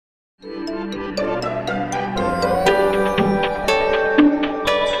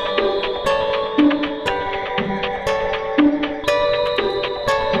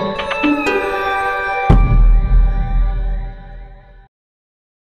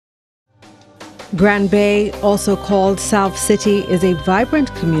Grand Bay, also called South City, is a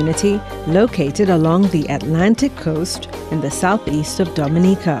vibrant community located along the Atlantic coast in the southeast of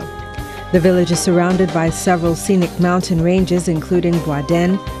Dominica. The village is surrounded by several scenic mountain ranges including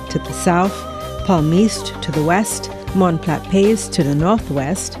Boisden to the south, Palmiste to the west, Mont Plates to the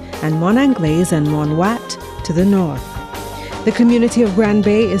northwest, and Mont Anglaise and Mont Wat to the north. The community of Grand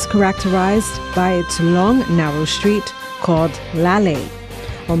Bay is characterized by its long, narrow street called l'Allée,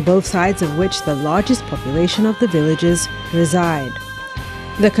 on both sides of which the largest population of the villages reside.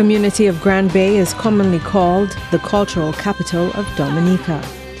 The community of Grand Bay is commonly called the cultural capital of Dominica.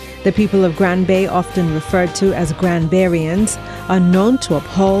 The people of Grand Bay, often referred to as Granbayrians, are known to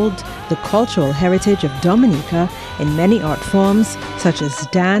uphold the cultural heritage of Dominica in many art forms such as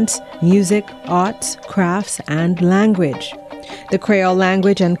dance, music, arts, crafts, and language. The Creole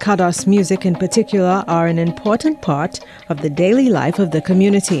language and Kados music in particular are an important part of the daily life of the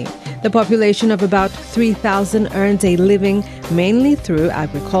community. The population of about 3,000 earns a living mainly through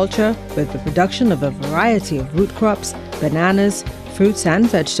agriculture, with the production of a variety of root crops, bananas, fruits and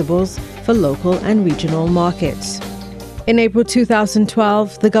vegetables for local and regional markets. In April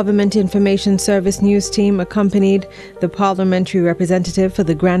 2012, the Government Information Service news team accompanied the parliamentary representative for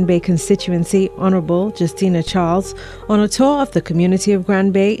the Grand Bay constituency, Honourable Justina Charles, on a tour of the community of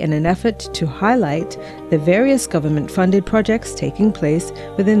Grand Bay in an effort to highlight the various government-funded projects taking place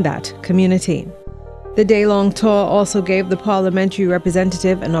within that community. The day-long tour also gave the parliamentary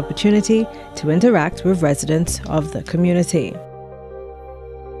representative an opportunity to interact with residents of the community.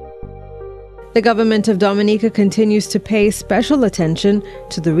 The government of Dominica continues to pay special attention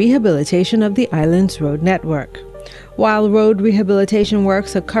to the rehabilitation of the island's road network. While road rehabilitation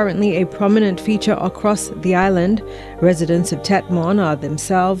works are currently a prominent feature across the island, residents of Tetmon are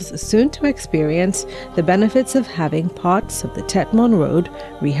themselves soon to experience the benefits of having parts of the Tetmon Road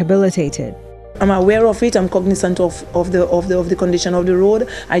rehabilitated. I'm aware of it. I'm cognizant of the condition of the road.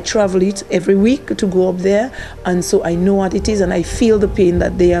 I travel it every week to go up there, and so I know what it is, and I feel the pain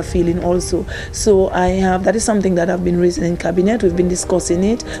that they are feeling also. So that is something that I've been raising in cabinet. We've been discussing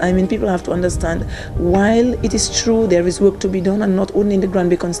it. I mean, people have to understand, while it is true there is work to be done, and not only in the Grand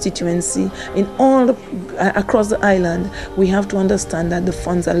Bay constituency, in across the island, we have to understand that the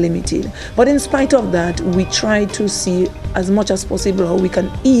funds are limited. But in spite of that, we try to see as much as possible how we can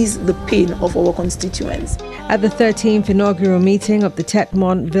ease the pain of our constituents. At the 13th inaugural meeting of the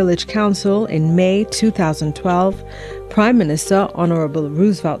Tetmon Village Council in May 2012, Prime Minister Honourable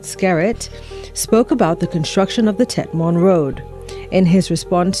Roosevelt Skerritt spoke about the construction of the Tetmon Road. In his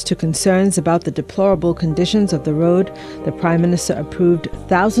response to concerns about the deplorable conditions of the road, the Prime Minister approved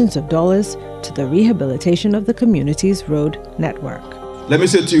thousands of dollars to the rehabilitation of the community's road network. Let me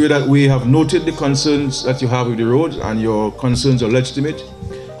say to you that we have noted the concerns that you have with the roads, and your concerns are legitimate.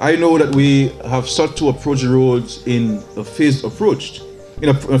 I know that we have sought to approach the roads in a phased approach,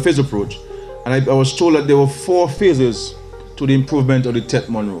 and I was told that there were 4 phases to the improvement of the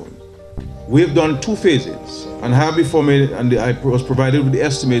Tetmon Road. We've done 2 phases, and have before me, and I was provided with the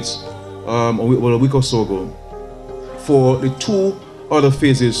estimates a week or so ago for the 2 other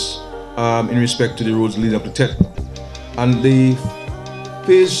phases in respect to the roads leading up to Tetmon. And the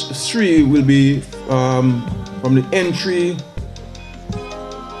phase 3 will be from the entry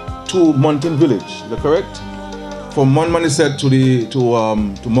to Mountain Village. Is that correct? From Montmanisset to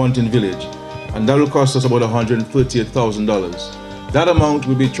Mountain Village, and that will cost us about $138,000. That amount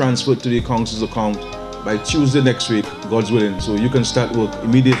will be transferred to the council's account by Tuesday next week, God's willing. So you can start work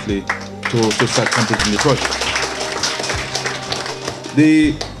immediately to start completing the project.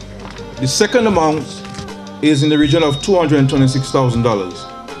 The second amount is in the region of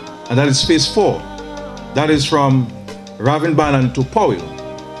 $226,000, and that is phase 4. That is from Ravenbanan to Powell.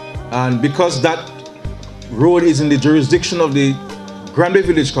 And because that road is in the jurisdiction of the Grand Bay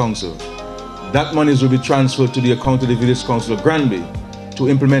Village Council, that monies will be transferred to the account of the Village Council of Grand Bay to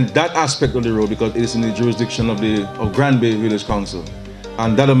implement that aspect of the road, because it is in the jurisdiction of Grand Bay Village Council.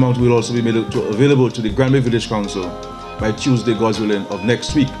 And that amount will also be made available to the Grand Bay Village Council by Tuesday, God's willing, of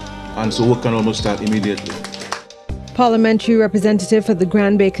next week. And so work can almost start immediately. Parliamentary representative for the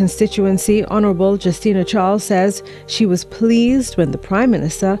Grand Bay constituency, Honourable Justina Charles, says she was pleased when the Prime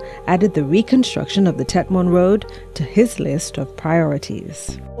Minister added the reconstruction of the Tetmon Road to his list of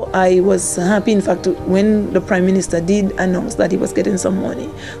priorities. I was happy, in fact, when the Prime Minister did announce that he was getting some money.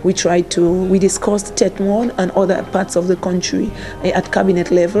 We discussed Tetmon and other parts of the country at cabinet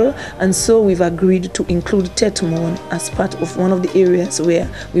level, and so we've agreed to include Tetmon as part of one of the areas where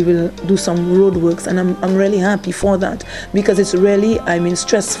we will do some road works, and I'm really happy for that, because it's really,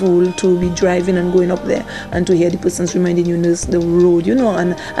 stressful to be driving and going up there and to hear the persons reminding you the road,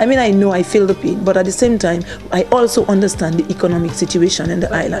 and I feel the pain, but at the same time, I also understand the economic situation in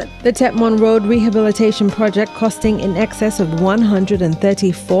the island. The Tetmon Road rehabilitation project, costing in excess of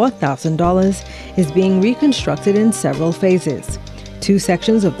 $134,000, is being reconstructed in several phases. 2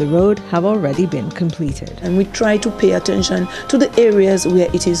 sections of the road have already been completed. And we try to pay attention to the areas where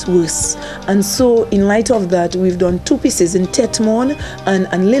it is worse. And so in light of that, we've done 2 pieces in Tetmon and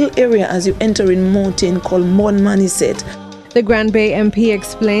a little area as you enter in Fontaine called Mon Maniset. The Grand Bay MP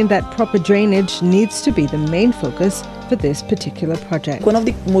explained that proper drainage needs to be the main focus for this particular project. One of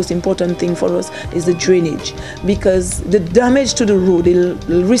the most important things for us is the drainage, because the damage to the road, the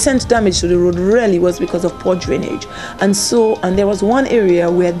recent damage to the road really was because of poor drainage. And there was one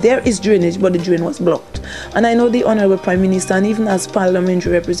area where there is drainage, but the drain was blocked. And I know the Honourable Prime Minister, and even as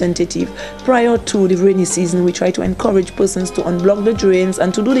parliamentary representative, prior to the rainy season, we try to encourage persons to unblock the drains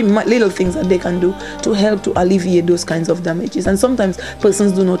and to do the little things that they can do to help to alleviate those kinds of damages. And sometimes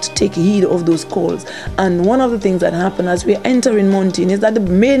persons do not take heed of those calls. And one of the things that happened as we enter in Fontaine is that the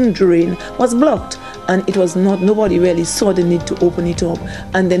main drain was blocked, and it was nobody really saw the need to open it up.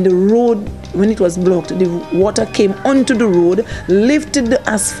 And then the road, when it was blocked, the water came onto the road, lifted the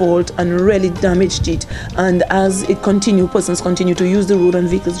asphalt and really damaged it. And as it continued, persons continue to use the road and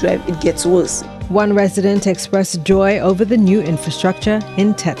vehicles drive, it gets worse. One resident expressed joy over the new infrastructure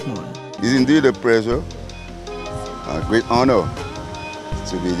in Tetmon. It's indeed a pleasure, a great honor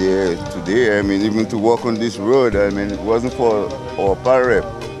to be there today. Even to walk on this road, it wasn't for our parrep.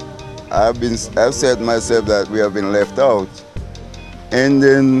 I've said myself that we have been left out. And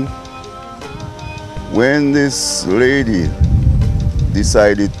then when this lady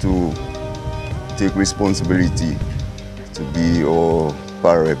decided to take responsibility to be our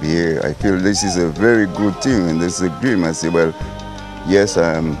parrep here, I feel this is a very good thing, and this is a dream. I say, well, yes,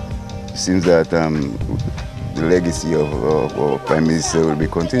 it seems that the legacy of our Prime Minister will be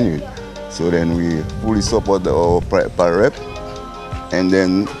continued. So then we fully support our parrep, and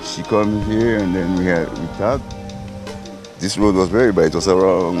then she comes here, and then we talked. This road was very bad. It was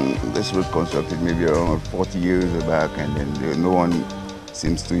this road constructed maybe around 40 years back, and then no one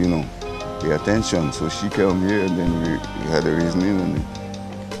seems to, pay attention. So she came here, and then we had a reasoning, and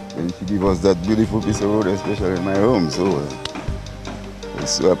then she gave us that beautiful piece of road, especially in my home. So I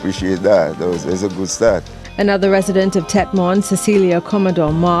so appreciate that. That's a good start. Another resident of Tetmon, Cecilia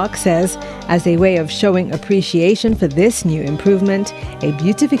Commodore Mark, says as a way of showing appreciation for this new improvement, a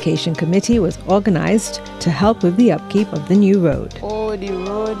beautification committee was organized to help with the upkeep of the new road. Oh, the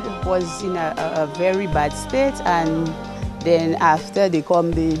road was in a very bad state, and then after they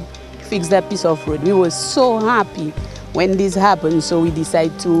fixed that piece of road. We were so happy when this happened, so we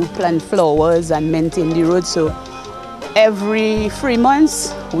decided to plant flowers and maintain the road. So every 3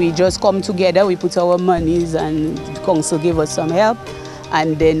 months, we just come together, we put our monies, and the council gave us some help,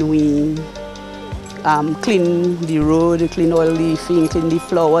 and then we clean the road, clean all the things, clean the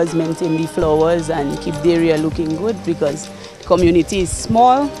flowers, maintain the flowers, and keep the area looking good, because the community is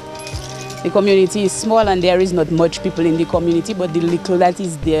small. The community is small, and there is not much people in the community, but the little that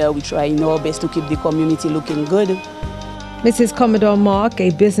is there, we try our best to keep the community looking good. Mrs. Commodore Mark, a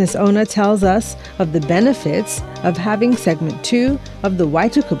business owner, tells us of the benefits of having Segment 2 of the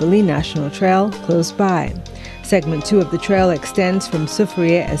Waitukubuli National Trail close by. Segment 2 of the trail extends from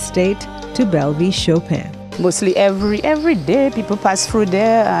Soufriere Estate to Bellevue Chopin. Mostly every day people pass through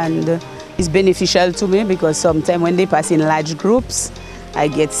there, and it's beneficial to me because sometimes when they pass in large groups, I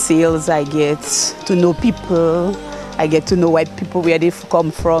get sales, I get to know people, I get to know white people, where they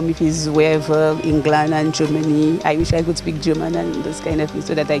come from, if it's wherever, England and Germany. I wish I could speak German and those kind of things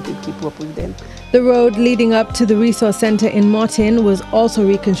so that I could keep up with them. The road leading up to the resource centre in Fontaine was also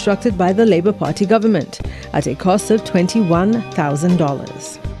reconstructed by the Labour Party government at a cost of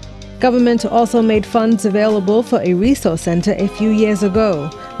 $21,000. Government also made funds available for a resource centre a few years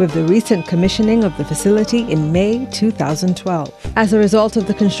ago, with the recent commissioning of the facility in May 2012. As a result of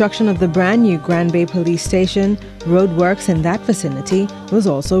the construction of the brand new Grand Bay Police Station, roadworks in that vicinity was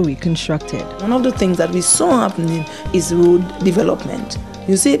also reconstructed. One of the things that we saw happening is road development.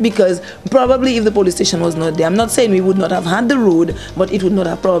 You see, because probably if the police station was not there, I'm not saying we would not have had the road, but it would not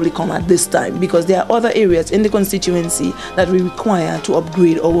have probably come at this time, because there are other areas in the constituency that we require to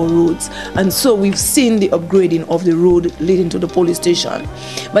upgrade our roads. And so we've seen the upgrading of the road leading to the police station.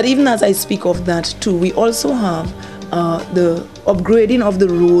 But even as I speak of that too, we also have the upgrading of the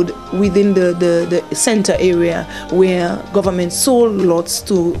road within the center area, where government sold lots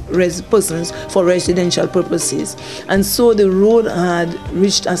to persons for residential purposes. And so the road had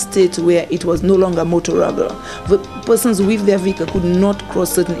reached a state where it was no longer motorable. The persons with their vehicle could not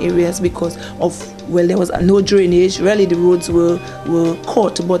cross certain areas because of, well, there was no drainage. Really, the roads were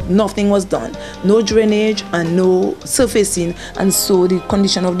cut, but nothing was done. No drainage and no surfacing, and so the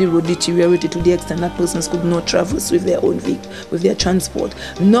condition of the road deteriorated to the extent that persons could not traverse with their own vehicle, with their transport.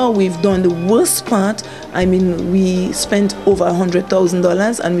 Now we've done the worst part. I mean, we spent over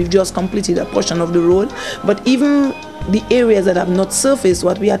 $100,000 and we've just completed a portion of the road. But even the areas that have not surfaced,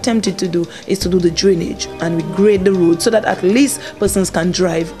 what we attempted to do is to do the drainage, and we grade the road so that at least persons can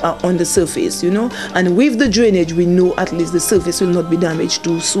drive on the surface, you know. And with the drainage, we know at least the surface will not be damaged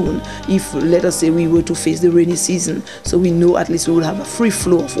too soon if, let us say, we were to face the rainy season. So we know at least we will have a free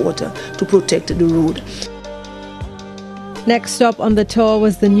flow of water to protect the road. Next stop on the tour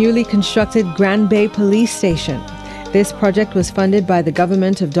was the newly constructed Grand Bay Police Station. This project was funded by the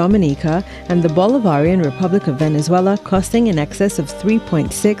government of Dominica and the Bolivarian Republic of Venezuela, costing in excess of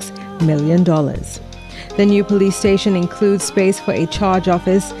 $3.6 million. The new police station includes space for a charge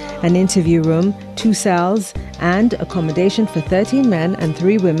office, an interview room, 2 cells, and accommodation for 13 men and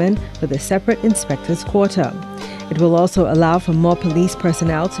 3 women with a separate inspector's quarter. It will also allow for more police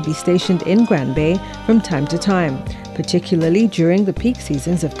personnel to be stationed in Grand Bay from time to time, particularly during the peak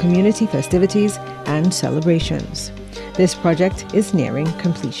seasons of community festivities and celebrations. This project is nearing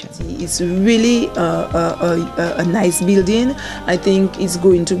completion. It's really a nice building. I think it's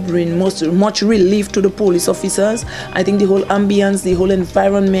going to bring much relief to the police officers. I think the whole ambience, the whole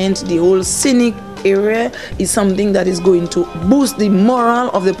environment, the whole scenic area is something that is going to boost the morale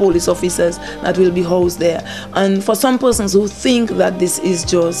of the police officers that will be housed there. And for some persons who think that this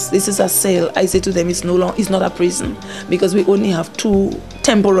is a cell, I say to them it's not a prison, because we only have 2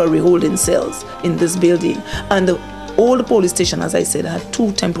 temporary holding cells in this building, and the old police station, as I said, had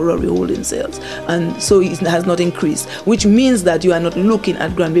 2 temporary holding cells, and so it has not increased, which means that you are not looking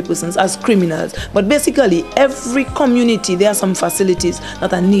at Grand Bay persons as criminals. But basically, every community, there are some facilities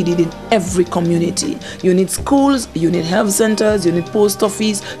that are needed in every community. You need schools, you need health centers, you need post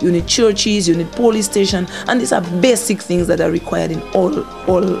office, you need churches, you need police station, and these are basic things that are required in all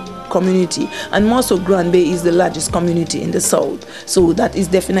community. And more so, Grand Bay is the largest community in the south, so that is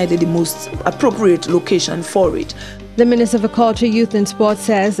definitely the most appropriate location for it. The Minister for Culture, Youth and Sport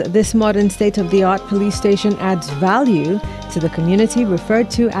says this modern state-of-the-art police station adds value to the community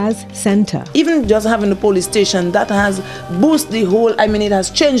referred to as center. Even just having a police station, that has boosted the whole, I mean, it has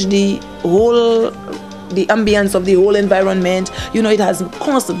changed the ambience of the whole environment. You know, it has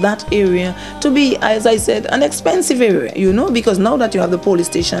caused that area to be, as I said, an expensive area, you know, because now that you have the police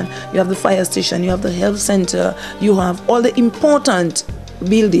station, you have the fire station, you have the health center, you have all the important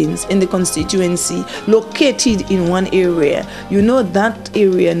buildings in the constituency located in one area. You know, that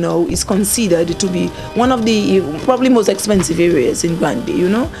area now is considered to be one of the probably most expensive areas in Grand Bay, you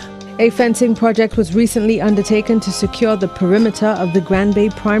know. A fencing project was recently undertaken to secure the perimeter of the Grand Bay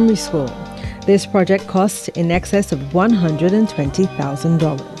Primary School. This project cost in excess of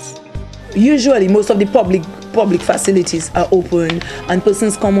 $120,000. Usually, most of the public facilities are open, and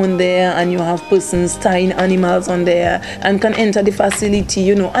persons come on there, and you have persons tying animals on there and can enter the facility,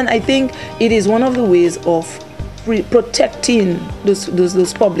 you know. And I think it is one of the ways of protecting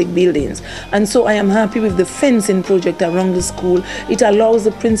those public buildings. And so I am happy with the fencing project around the school. It allows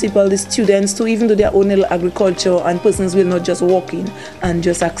the principal, the students to even do their own little agriculture, and persons will not just walk in and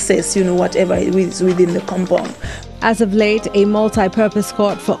just access, you know, whatever is within the compound. As of late, a multi-purpose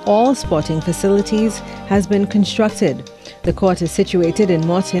court for all sporting facilities has been constructed. The court is situated in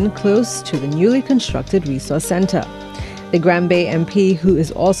Morton, close to the newly constructed Resource Centre. The Grand Bay MP, who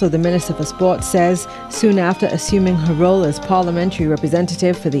is also the Minister for Sport, says soon after assuming her role as parliamentary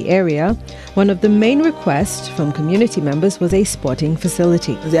representative for the area, one of the main requests from community members was a sporting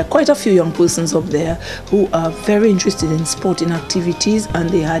facility. There are quite a few young persons up there who are very interested in sporting activities, and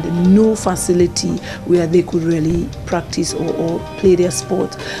they had no facility where they could really practice or play their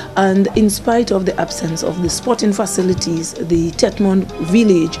sport. And in spite of the absence of the sporting facilities, the Tetmon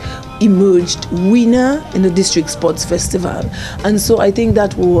village emerged winner in the District Sports Festival. And so I think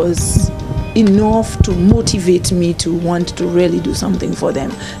that was enough to motivate me to want to really do something for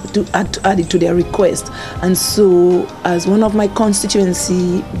them, to add it to their request. And so as one of my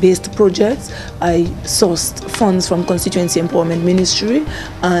constituency-based projects, I sourced funds from Constituency Empowerment Ministry,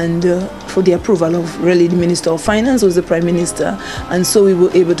 and for the approval of really the Minister of Finance, was the Prime Minister. And so we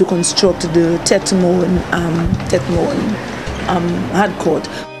were able to construct the Tetmon hard court.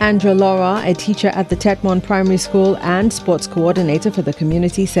 Andra Laura, a teacher at the Tetmon Primary School and sports coordinator for the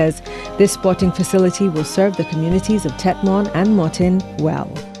community, says this sporting facility will serve the communities of Tetmon and Martin well.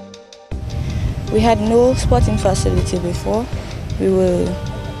 We had no sporting facility before.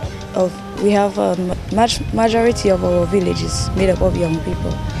 We have a majority of our villages made up of young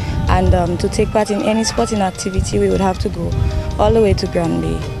people, and to take part in any sporting activity we would have to go all the way to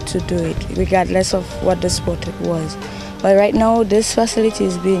Granby to do it, regardless of what the sport was. But right now this facility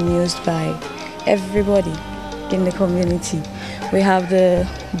is being used by everybody in the community. We have the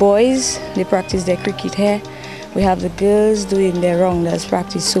boys, they practice their cricket here. We have the girls doing their rounders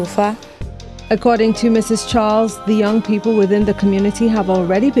practice so far. According to Mrs. Charles, the young people within the community have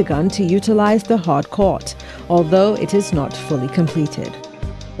already begun to utilize the hard court, although it is not fully completed.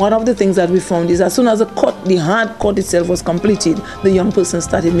 One of the things that we found is as soon as the hard court itself was completed, the young person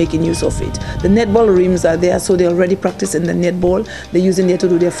started making use of it. The netball rims are there, so they already practice in the netball. They're using it to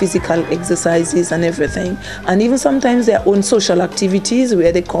do their physical exercises and everything. And even sometimes their own social activities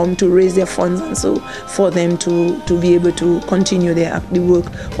where they come to raise their funds and so for them to be able to continue the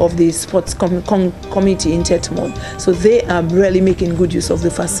work of the sports committee in Tetmon. So they are really making good use of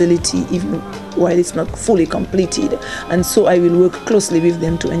the facility even while it's not fully completed. And so I will work closely with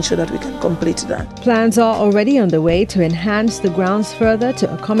them to ensure that we can complete that. Plans are already underway to enhance the grounds further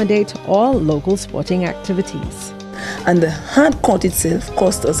to accommodate all local sporting activities. And the hard court itself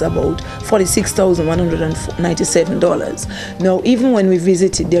cost us about $46,197. Now, even when we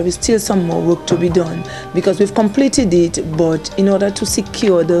visited, there is still some more work to be done because we've completed it, but in order to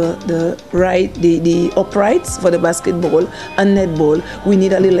secure the uprights for the basketball and netball, we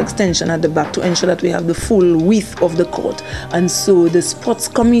need a little extension at the back to ensure that we have the full width of the court. And so the sports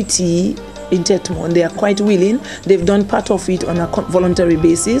committee in Tetmon, they are quite willing. They've done part of it on a voluntary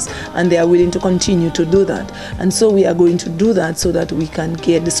basis, and they are willing to continue to do that. And so we are going to do that so that we can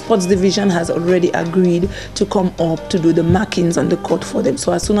get, the sports division has already agreed to come up to do the markings on the court for them.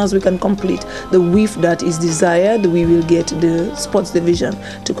 So as soon as we can complete the width that is desired, we will get the sports division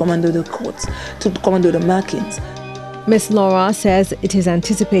to come and do the courts, to come and do the markings. Ms. Laura says it is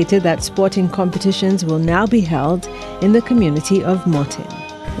anticipated that sporting competitions will now be held in the community of Martin.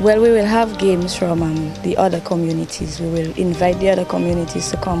 Well, we will have games from the other communities. We will invite the other communities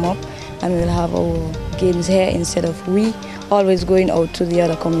to come up, and we'll have our games here instead of we always going out to the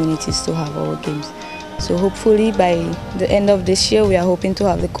other communities to have our games. So hopefully by the end of this year, we are hoping to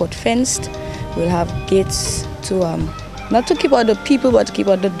have the court fenced. We'll have gates to, not to keep out the people, but to keep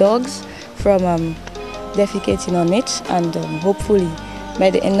out the dogs from defecating on it. And hopefully by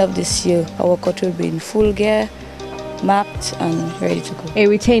the end of this year, our court will be in full gear, mapped and ready to go. A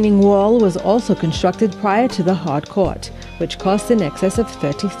retaining wall was also constructed prior to the hard court, which cost in excess of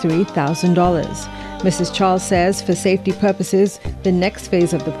 $33,000. Mrs. Charles says for safety purposes, the next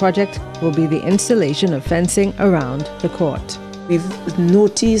phase of the project will be the installation of fencing around the court. We've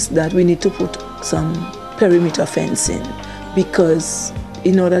noticed that we need to put some perimeter fencing because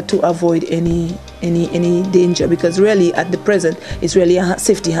in order to avoid any danger, because really at the present it's really a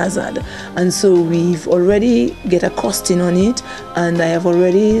safety hazard. And so we've already get a costing on it, and I have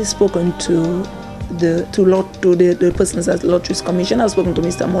already spoken to the persons at Lotteries Commission. I've spoken to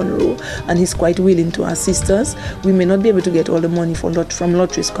Mr. Monroe, and he's quite willing to assist us. We may not be able to get all the money from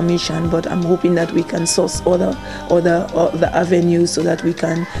Lotteries Commission, but I'm hoping that we can source other avenues so that we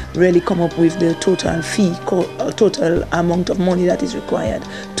can really come up with the total fee, total amount of money that is required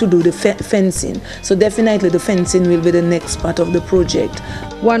to do the fencing. So definitely the fencing will be the next part of the project.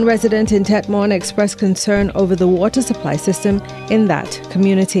 One resident in Tetmon expressed concern over the water supply system in that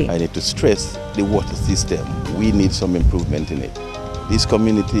community. I need to stress the water system. We need some improvement in it. This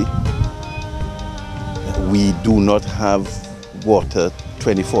community, we do not have water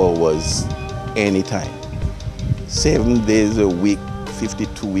 24 hours anytime. 7 days a week,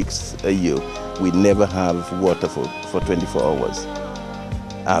 52 weeks a year, we never have water for 24 hours.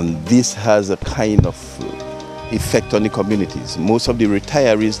 And this has a kind of effect on the communities. Most of the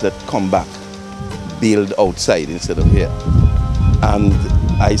retirees that come back build outside instead of here. And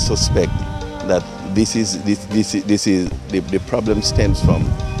I suspect that the problem stems from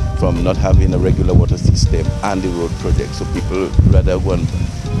not having a regular water system and the road project. So people rather want to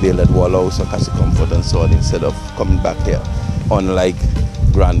build at Wall House or Castle Comfort and so on instead of coming back here. Unlike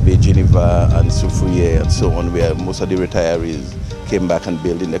Grand Bay, Geneva, and Soufriere, and so on, where most of the retirees came back and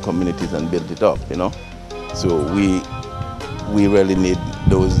built in the communities and built it up, you know. So we really need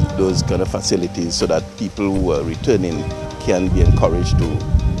those kind of facilities so that people who are returning can be encouraged to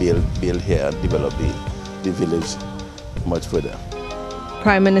build here and develop the village much further.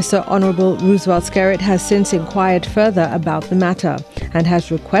 Prime Minister Honorable Roosevelt Skerrit has since inquired further about the matter and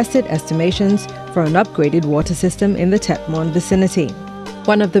has requested estimations for an upgraded water system in the Tetmon vicinity.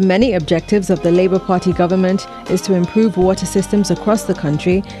 One of the many objectives of the Labour Party government is to improve water systems across the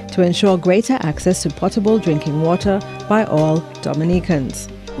country to ensure greater access to potable drinking water by all Dominicans.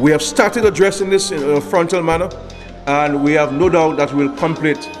 We have started addressing this in a frontal manner, and we have no doubt that we'll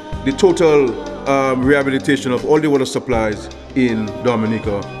complete the total rehabilitation of all the water supplies in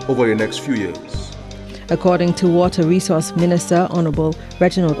Dominica over the next few years. According to Water Resource Minister Honorable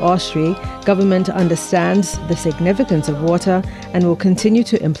Reginald Austrie, government understands the significance of water and will continue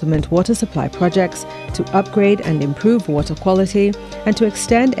to implement water supply projects to upgrade and improve water quality and to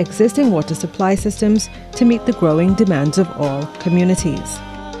extend existing water supply systems to meet the growing demands of all communities.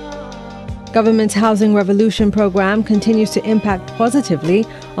 Government's Housing Revolution program continues to impact positively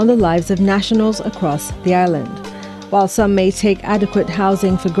on the lives of nationals across the island. While some may take adequate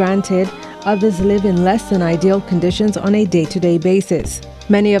housing for granted, others live in less than ideal conditions on a day-to-day basis.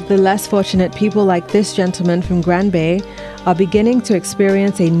 Many of the less fortunate people, like this gentleman from Grand Bay, are beginning to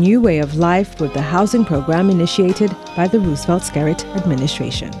experience a new way of life with the housing program initiated by the Roosevelt Skerrit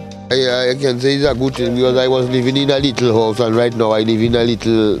administration. I can say it's a good thing because I was living in a little house and right now I live in a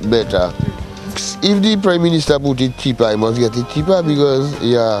little better. If the Prime Minister put it cheaper, I must get it cheaper because,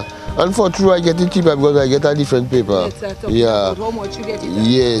 yeah. And for true, I get it cheaper because I get a different paper. Yeah. How much you get it?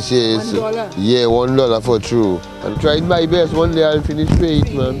 Yes. $1? Yeah, $1 for true. I'm trying my best. One day I'll finish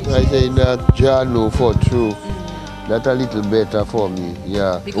it, man. I say that, yeah, no, for true. That's a little better for me,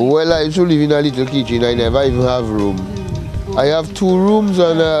 yeah. Well, I used to live in a little kitchen. I never even have room. I have 2 rooms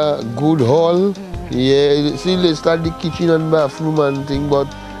and a good hall. Yeah, still they start the kitchen and bathroom and thing,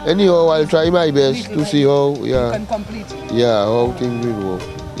 but anyhow, I'll try my best to see how, yeah. Yeah, how things will work.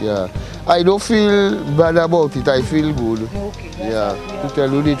 Yeah, I don't feel bad about it. I feel good. Okay, yeah, to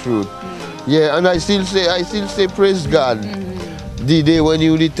tell you the truth. Yeah, and I still say praise God. The day when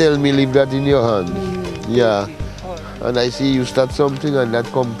you did tell me leave that in your hand. Yeah, and I see you start something and that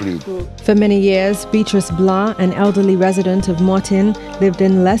complete. For many years, Beatrice Blanc, an elderly resident of Morton, lived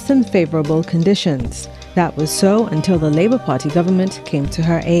in less than favorable conditions. That was so until the Labour Party government came to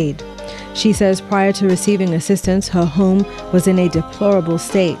her aid. She says prior to receiving assistance, her home was in a deplorable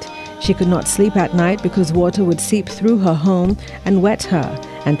state. She could not sleep at night because water would seep through her home and wet her.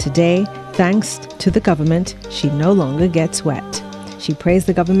 And today, thanks to the government, she no longer gets wet. She praised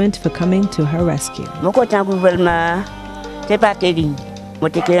the government for coming to her rescue.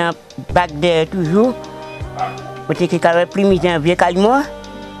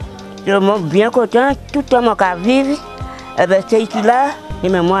 Je suis bien content, tout le monde qui vit, c'est ici là, et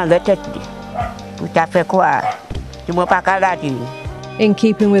même moi, la tête, tout à fait quoi, je ne peux pas la dire. In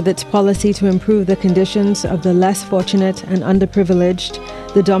keeping with its policy to improve the conditions of the less fortunate and underprivileged,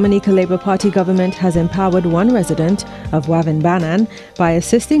 the Dominica Labour Party government has empowered one resident of Wavinbanan by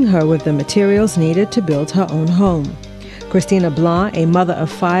assisting her with the materials needed to build her own home. Christina Blanc, a mother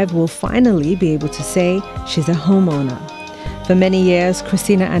of 5, will finally be able to say she's a homeowner. For many years,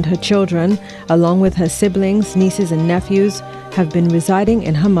 Christina and her children, along with her siblings, nieces and nephews, have been residing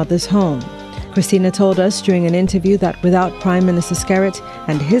in her mother's home. Christina told us during an interview that without Prime Minister Skerrit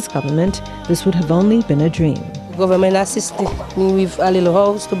and his government, this would have only been a dream. The government assisted me with a little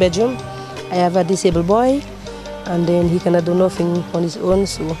house, 2 bedroom. I have a disabled boy, and then he cannot do nothing on his own,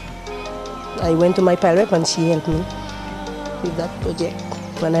 so I went to my pile rep and she helped me with that project,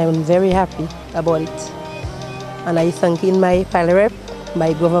 and I'm very happy about it. And I thank in my pile rep,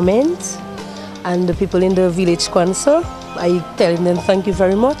 my government, and the people in the village council. I tell them thank you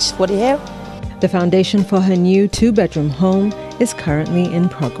very much for the help. The foundation for her new 2-bedroom home is currently in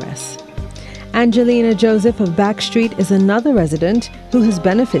progress. Angelina Joseph of Backstreet is another resident who has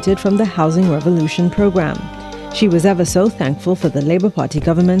benefited from the Housing Revolution program. She was ever so thankful for the Labour Party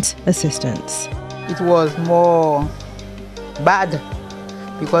government's assistance. It was more bad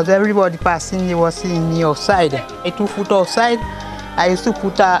because everybody passing, they was seeing me outside. I 2 foot outside. I used to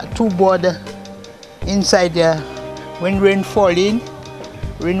put 2 board inside there. When rain falling,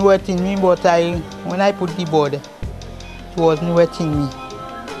 rain wetting me, but when I put the board, it wasn't wetting me.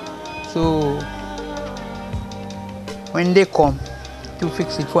 So when they come to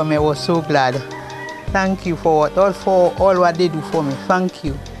fix it for me, I was so glad. Thank you for all what they do for me. Thank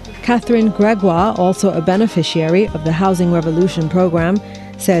you. Catherine Gregoire, also a beneficiary of the Housing Revolution program,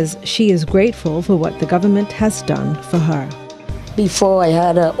 says she is grateful for what the government has done for her. Before I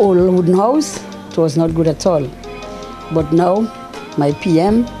had an old wooden house, it was not good at all. But now, my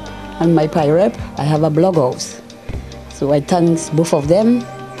PM and my PIREP, I have a blog house. So I thank both of them,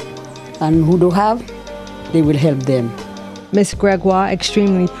 and who don't have, they will help them. Ms. Gregoire,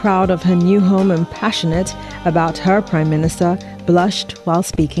 extremely proud of her new home and passionate about her Prime Minister, blushed while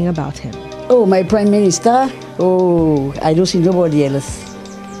speaking about him. Oh, my Prime Minister, oh, I don't see nobody else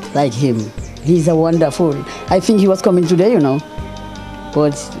like him. He's a wonderful. I think he was coming today, you know.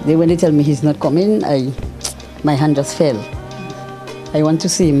 But when they tell me he's not coming, my hand just fell. I want to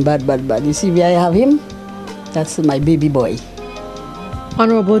see him bad. You see where I have him? That's my baby boy.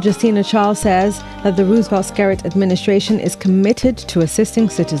 Honorable Justina Charles says that the Roosevelt Skerritt administration is committed to assisting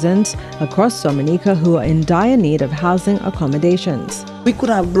citizens across Dominica who are in dire need of housing accommodations. We could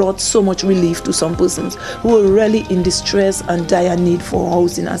have brought so much relief to some persons who are really in distress and dire need for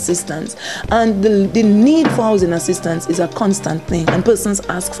housing assistance. And the need for housing assistance is a constant thing, and persons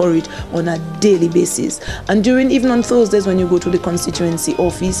ask for it on a daily basis. And even on Thursdays when you go to the constituency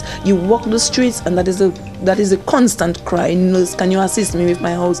office, you walk the streets, and that is a constant cry. Nurse, can you assist me with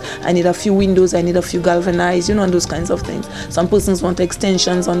my house? I need a few windows, I need a few galvanized, and those kinds of things. Some persons want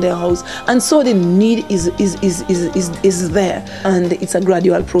extensions on their house, and so the need is there, and it's a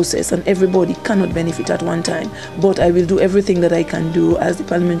gradual process, and everybody cannot benefit at one time. But I will do everything that I can do as the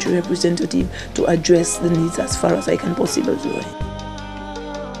parliamentary representative to address the needs as far as I can possibly do it.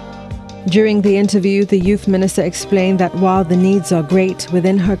 During the interview, the youth minister explained that while the needs are great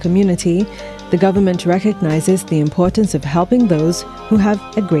within her community, the government recognizes the importance of helping those who have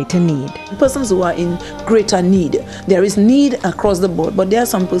a greater need. Persons who are in greater need, there is need across the board, but there are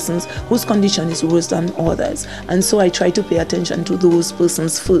some persons whose condition is worse than others. And so I try to pay attention to those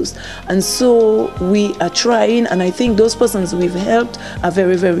persons first. And so we are trying, and I think those persons we've helped are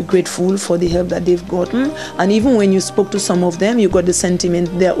very, very grateful for the help that they've gotten. And even when you spoke to some of them, you got the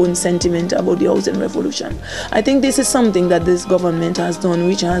sentiment, their own sentiment about the housing revolution. I think this is something that this government has done,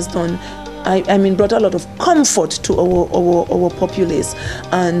 which has done brought a lot of comfort to our populace,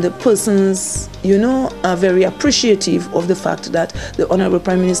 and the persons, are very appreciative of the fact that the Honorable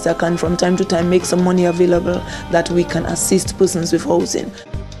Prime Minister can from time to time make some money available that we can assist persons with housing.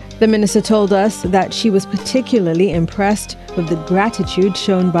 The minister told us that she was particularly impressed with the gratitude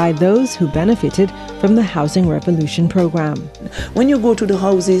shown by those who benefited from the Housing Revolution program. When you go to the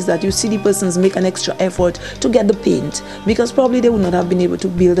houses, that you see the persons make an extra effort to get the paint, because probably they would not have been able to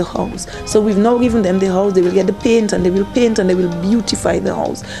build a house. So we've now given them the house, they will get the paint, and they will paint, and they will beautify the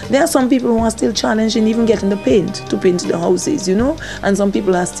house. There are some people who are still challenged in even getting the paint to paint the houses, and some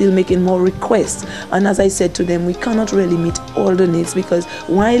people are still making more requests. And as I said to them, we cannot really meet all the needs, because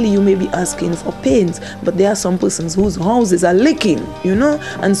while you may be asking for paint, but there are some persons whose houses are leaking,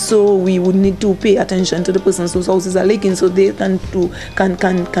 and so we would need to pay attention to the persons whose houses are leaking, so they can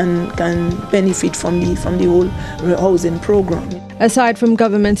benefit from the whole housing program. Aside from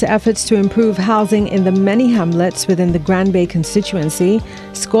government's efforts to improve housing in the many hamlets within the Grand Bay constituency,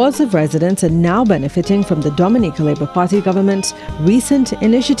 scores of residents are now benefiting from the Dominica Labour Party government's recent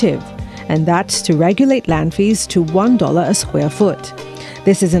initiative, and that's to regulate land fees to $1 a square foot.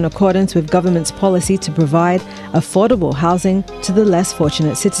 This is in accordance with government's policy to provide affordable housing to the less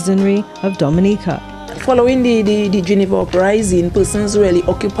fortunate citizenry of Dominica. Following the Geneva uprising, persons really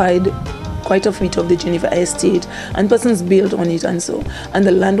occupied quite a bit of the Geneva estate, and persons built on it, and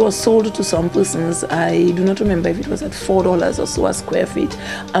the land was sold to some persons. I do not remember if it was at $4 or so a square feet,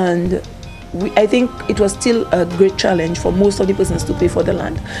 and I think it was still a great challenge for most of the persons to pay for the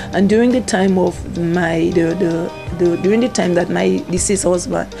land. And during the time of during the time that my deceased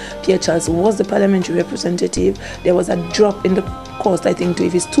husband, Pierre Charles, was the parliamentary representative, there was a drop in the cost, I think, to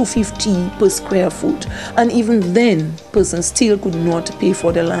if it's $250 per square foot. And even then, persons still could not pay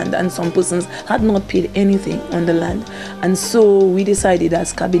for the land, and some persons had not paid anything on the land. And so we decided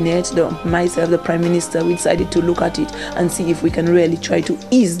as cabinet, myself, the Prime Minister, we decided to look at it and see if we can really try to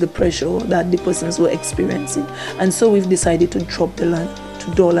ease the pressure that the persons were experiencing. And so we've decided to drop the land to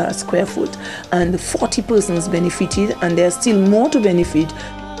 $1 a square foot, and 40 persons benefited, and there are still more to benefit.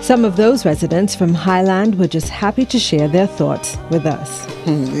 Some of those residents from Highland were just happy to share their thoughts with us.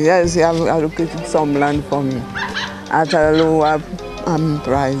 Yes, you have allocated some land for me at a lower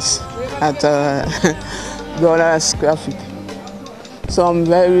price, at $1 a square feet. So I'm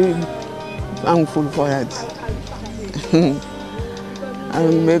very thankful for that.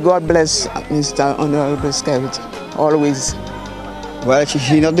 And may God bless Mr. Honorable Skerritt, always. Well,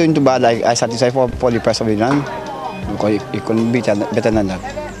 she's not doing too bad. I satisfied for the price of the land, because it couldn't be better than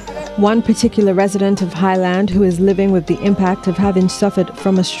that. One particular resident of Highland who is living with the impact of having suffered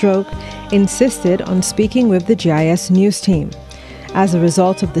from a stroke insisted on speaking with the GIS news team. As a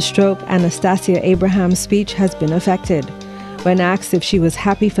result of the stroke, Anastasia Abraham's speech has been affected. When asked if she was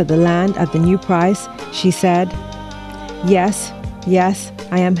happy for the land at the new price, she said, "Yes,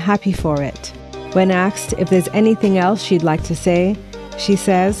 I am happy for it." When asked if there's anything else she'd like to say, she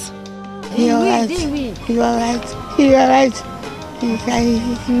says, "You're right. You're right. You're right."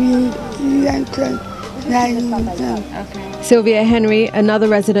 Sylvia Henry, another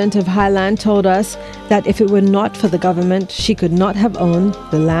resident of Highland, told us that if it were not for the government, she could not have owned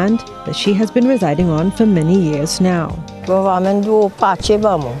the land that she has been residing on for many years now. Government do patche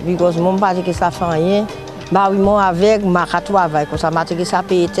because mon patche que ça fait rien. Bah oui mon avec ma travail comme ça m'a que ça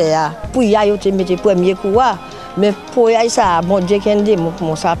paye terre. Pour y a te mettre premier coup mais pour y ça bon Dieu qu'en dit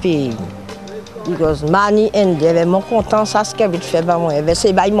mon ça paye. Because money and they mon content ça ce que vite fait ba moi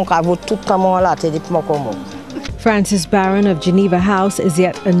c'est ba mon cavo tout temps là te depuis mon comme. Francis Barron of Geneva House is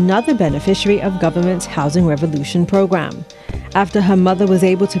yet another beneficiary of government's Housing Revolution program. After her mother was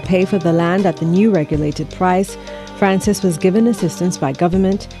able to pay for the land at the new regulated price, Francis was given assistance by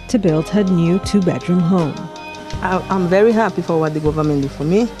government to build her new 2-bedroom home. I'm very happy for what the government did for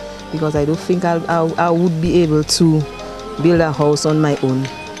me because I don't think I would be able to build a house on my own.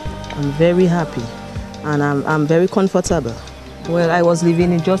 I'm very happy and I'm very comfortable. Well, I was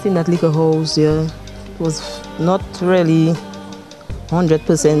living just in that little house there. It was not really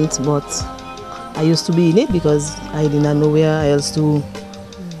 100%, but I used to be in it because I did not know where else to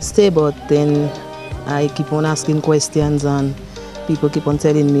stay. But then I keep on asking questions and people keep on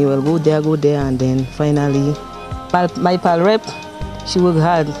telling me, well, go there, and then finally, my pal rep, she worked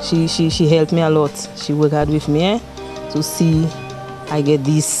hard. She helped me a lot. She worked hard with me to see I get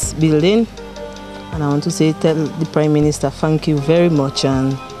this building, and I want to tell the Prime Minister thank you very much.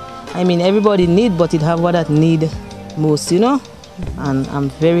 And I mean everybody need, but it have what I need most, you know. And I'm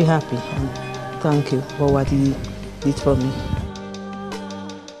very happy. And thank you for what he did for me.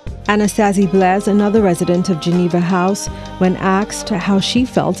 Anastasia Blaise, another resident of Geneva House, when asked how she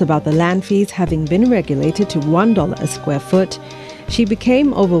felt about the land fees having been regulated to $1 a square foot, she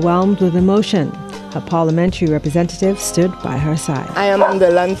became overwhelmed with emotion. Her parliamentary representative stood by her side. I am on the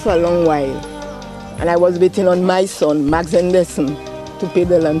land for a long while, and I was waiting on my son, Max Anderson, to pay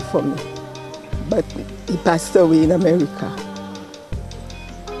the land for me. But he passed away in America.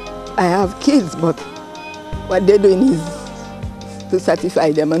 I have kids, but what they're doing is to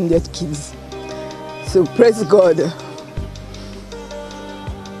satisfy them and their kids. So praise God.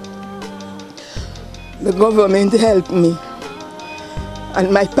 The government helped me, and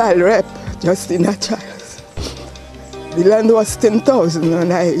my pal rep, Justina Charles. The land was 10,000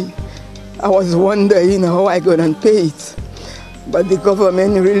 and I was wondering how I gonna pay it. But the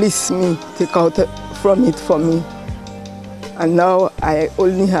government released me, take out from it for me. And now I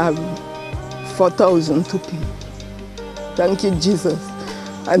only have 4,000 to pay. Thank you, Jesus.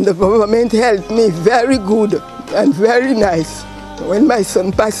 And the government helped me very good and very nice when my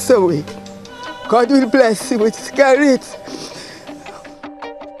son passed away. God will bless you with spirit.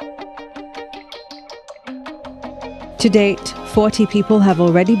 To date, 40 people have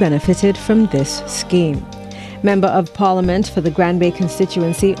already benefited from this scheme. Member of Parliament for the Grand Bay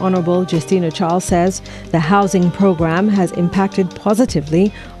constituency, Honourable Justina Charles, says the housing programme has impacted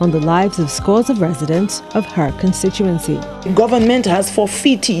positively on the lives of scores of residents of her constituency. The government has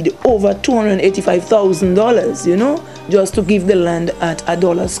forfeited over $285,000, you know, just to give the land at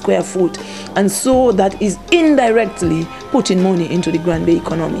 $1 square foot. And so that is indirectly putting money into the Grand Bay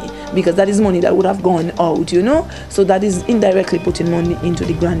economy, because that is money that would have gone out, you know. So that is indirectly putting money into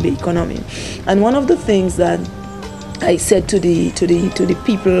the Grand Bay economy. And one of the things that I said to the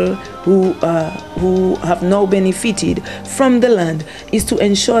people who have now benefited from the land is to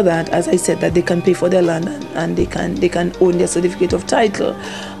ensure that, as I said, that they can pay for their land and they can own their certificate of title.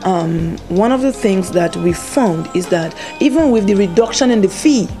 One of the things that we found is that even with the reduction in the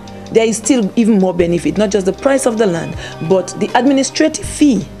fee, there is still even more benefit, not just the price of the land, but the administrative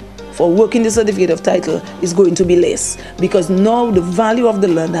fee for working the certificate of title is going to be less, because now the value of the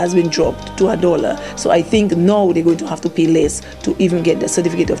land has been dropped to $1. So I think now they're going to have to pay less to even get the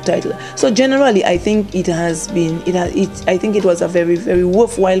certificate of title. So generally, I think it was a very, very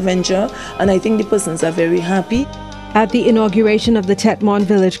worthwhile venture, and I think the persons are very happy. At the inauguration of the Tetmon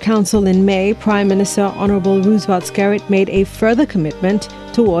Village Council in May, Prime Minister Honourable Roosevelt Skerritt made a further commitment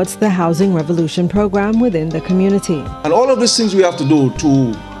towards the Housing Revolution program within the community. And all of these things we have to do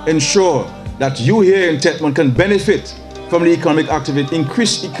to ensure that you here in Tetmon can benefit from the economic activity,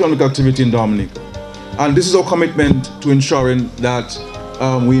 increased economic activity in Dominica. And this is our commitment to ensuring that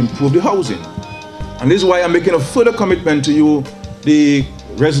we improve the housing. And this is why I'm making a further commitment to you, the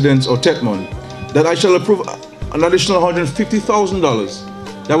residents of Tetmon, that I shall approve an additional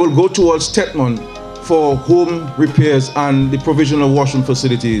 $150,000 that will go towards Tetmon for home repairs and the provision of washroom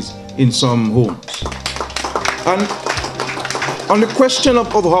facilities in some homes. And on the question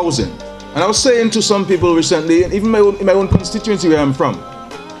of housing, and I was saying to some people recently, and even in my own constituency where I'm from,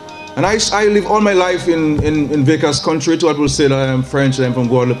 and I live all my life in Vegas, contrary to what people say that I am French, I'm from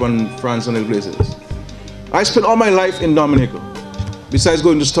Guadeloupe and France and other places. I spent all my life in Dominica, besides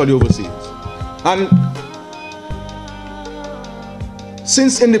going to study overseas. And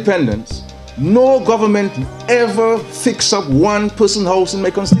since independence, no government ever fixed up one-person house in my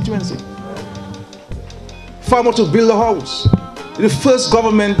constituency. Farmer to build a house. The first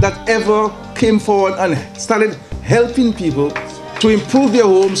government that ever came forward and started helping people to improve their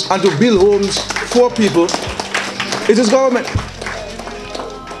homes and to build homes for people is this government.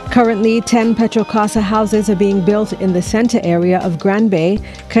 Currently, 10 Petrocasa houses are being built in the center area of Grand Bay,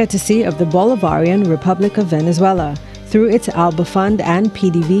 courtesy of the Bolivarian Republic of Venezuela, through its ALBA Fund and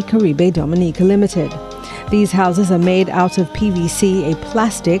PDV Caribe Dominica Limited. These houses are made out of PVC, a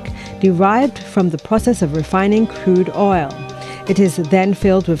plastic derived from the process of refining crude oil. It is then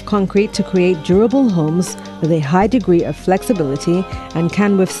filled with concrete to create durable homes with a high degree of flexibility and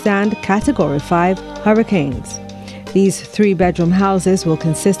can withstand Category 5 hurricanes. These 3-bedroom houses will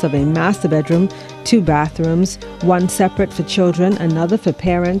consist of a master bedroom, 2 bathrooms, one separate for children, another for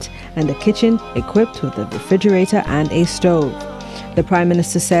parent, and a kitchen equipped with a refrigerator and a stove. The Prime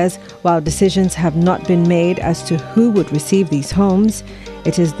Minister says while decisions have not been made as to who would receive these homes,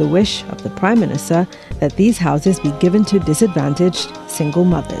 it is the wish of the Prime Minister that these houses be given to disadvantaged single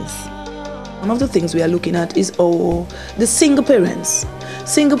mothers. One of the things we are looking at is the single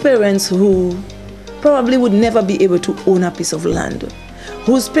parents who probably would never be able to own a piece of land,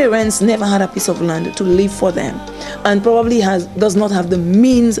 whose parents never had a piece of land to live for them, and probably does not have the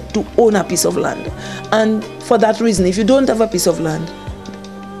means to own a piece of land. And for that reason, if you don't have a piece of land,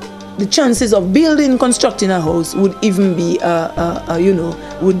 the chances of constructing a house would even be,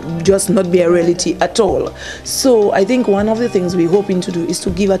 would just not be a reality at all. So I think one of the things we're hoping to do is to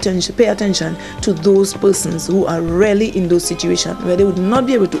pay attention to those persons who are really in those situations where they would not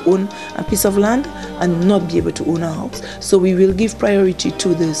be able to own a piece of land and not be able to own a house. So we will give priority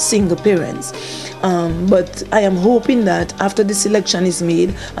to the single parents. But I am hoping that after the selection is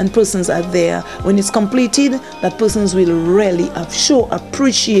made and persons are there, when it's completed, that persons will really show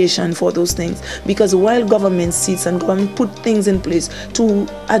appreciation for those things. Because while government sits and government put things in place to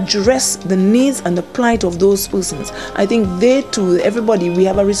address the needs and the plight of those persons, I think they too, everybody, we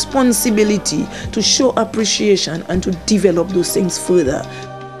have a responsibility to show appreciation and to develop those things further.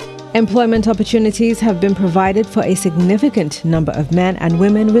 Employment opportunities have been provided for a significant number of men and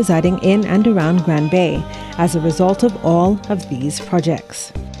women residing in and around Grand Bay as a result of all of these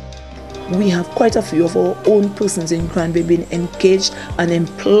projects. We have quite a few of our own persons in Grand Bay being engaged and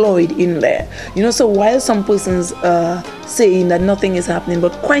employed in there. So while some persons are saying that nothing is happening,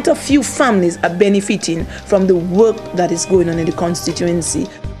 but quite a few families are benefiting from the work that is going on in the constituency.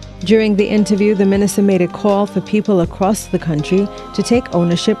 During the interview, the minister made a call for people across the country to take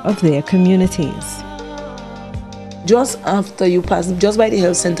ownership of their communities. Just after you passed, just by the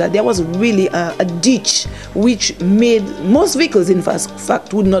health center, there was really a ditch which made most vehicles, in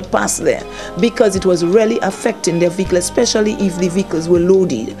fact, would not pass there because it was really affecting their vehicle, especially if the vehicles were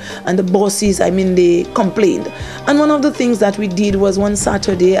loaded. And the bosses, they complained. And one of the things that we did was one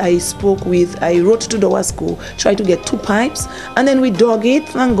Saturday, I wrote to Dowasco, tried to get 2 pipes, and then we dug it.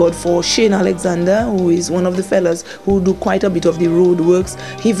 Thank God for Shane Alexander, who is one of the fellas who do quite a bit of the road works.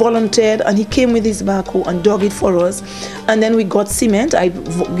 He volunteered and he came with his backhoe and dug it for us. And then we got cement. I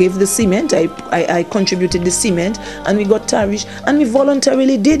gave the cement. I contributed the cement, and we got tariff, and we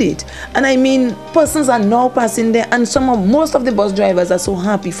voluntarily did it. And persons are now passing there, and most of the bus drivers are so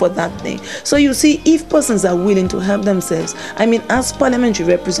happy for that thing. So you see, if persons are willing to help themselves, as parliamentary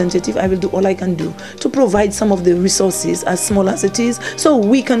representative, I will do all I can do to provide some of the resources, as small as it is, so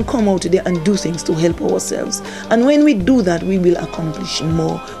we can come out there and do things to help ourselves. And when we do that, we will accomplish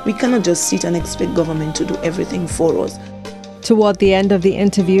more. We cannot just sit and expect government to do everything for us. Toward the end of the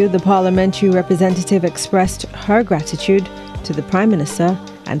interview, the parliamentary representative expressed her gratitude to the Prime Minister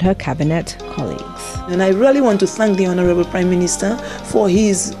and her cabinet colleagues. And I really want to thank the Honorable Prime Minister for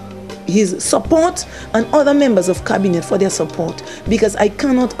his support, and other members of cabinet for their support, because I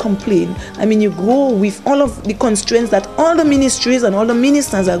cannot complain. You go with all of the constraints that all the ministries and all the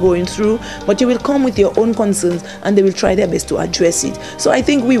ministers are going through, but you will come with your own concerns and they will try their best to address it. So I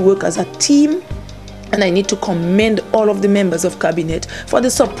think we work as a team And I need to commend all of the members of cabinet for the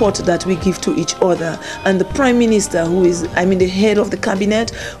support that we give to each other. And the Prime Minister, who is, the head of the cabinet,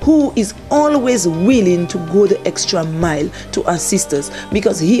 who is always willing to go the extra mile to assist us,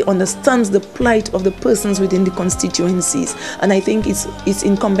 because he understands the plight of the persons within the constituencies. And I think it's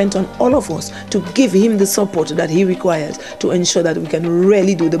incumbent on all of us to give him the support that he requires to ensure that we can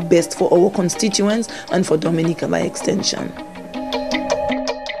really do the best for our constituents and for Dominica by extension.